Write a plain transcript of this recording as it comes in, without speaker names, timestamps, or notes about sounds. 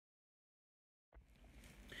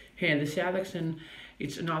Hey, this is Alex, and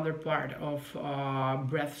it's another part of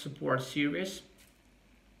breath support series.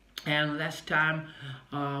 And last time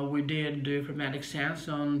we did diaphragmatic sounds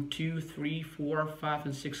on 2, 3, 4, 5,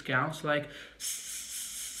 and 6 counts, like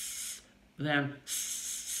then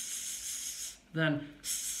then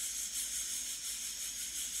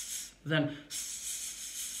then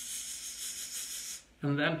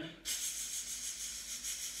and then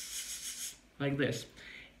like this.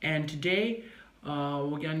 And today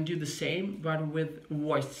we're gonna do the same, but with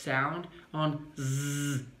voiced sound on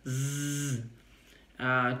z, z,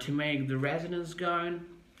 to make the resonance going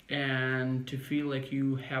and to feel like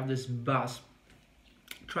you have this buzz.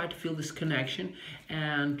 Try to feel this connection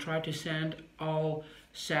and try to send all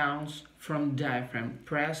sounds from diaphragm.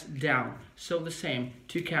 Press down. So the same,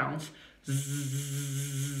 2 counts.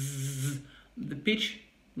 Z, the pitch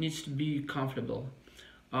needs to be comfortable.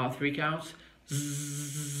 3 counts.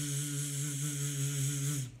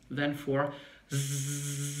 Then 4,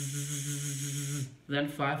 then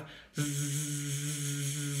 5,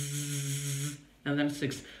 and then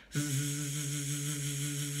 6.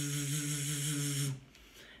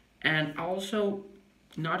 And also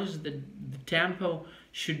notice that the tempo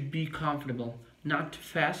should be comfortable, not too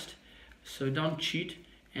fast, so don't cheat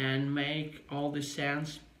and make all the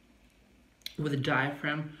sounds with the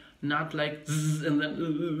diaphragm, not like zzz and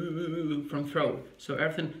then from throat. So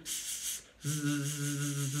everything zzz.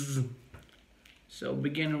 So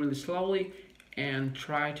begin really slowly and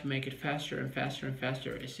try to make it faster and faster and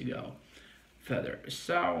faster as you go further.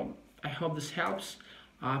 So I hope this helps.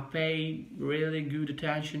 Pay really good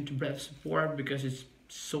attention to breath support because it's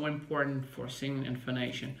so important for singing and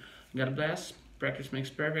phonation. God bless. Practice makes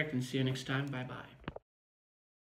perfect, and see you next time. Bye bye.